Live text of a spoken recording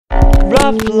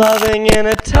Ruff Lovin in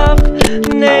a tough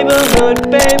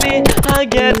neighborhood, baby. I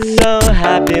get so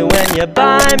happy when you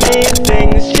buy me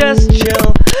things. Just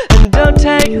chill and don't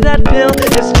take that pill.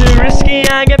 It's too risky,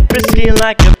 I get frisky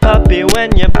like a puppy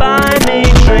when you buy me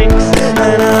drinks.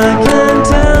 And I can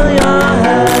tell you're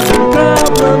having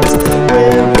problems with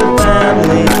the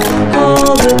family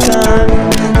all the time.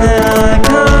 And I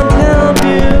can't help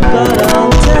you, but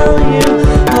I'll tell you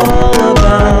all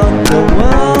about the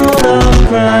world of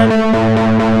crime.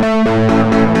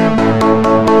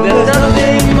 There's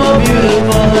nothing more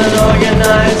beautiful than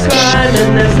organized crime,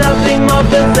 and there's nothing more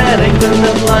pathetic than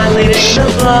the blind leading the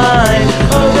blind.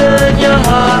 Open your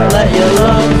heart, let your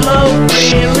love flow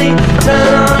freely.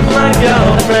 Turn on my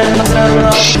girlfriend, turn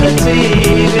off the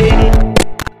TV.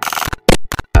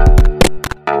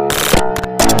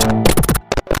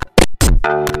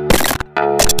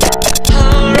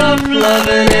 Ruff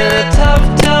Lovin in a tough,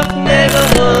 tough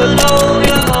neighborhood. All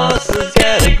your horses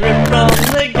get a grip from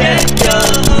the get-go.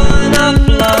 Enough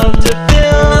love to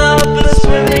fill up the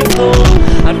swimming pool.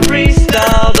 I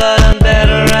freestyle, but I'm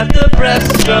better at the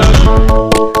breaststroke.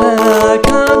 And I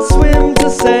can't swim to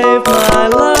save my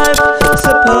life.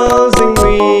 Supposing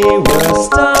we were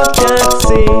stuck at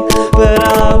sea, but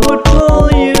I would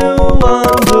pull you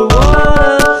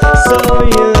underwater so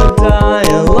you'd die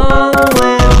along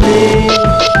with me.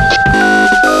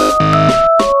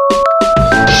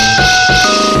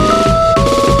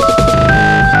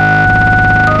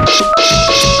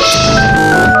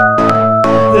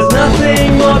 There's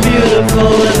nothing more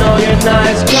beautiful than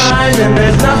organized crime, and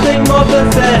there's nothing more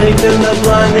pathetic than the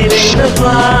blind leading the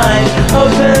blind.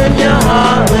 Open your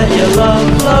heart,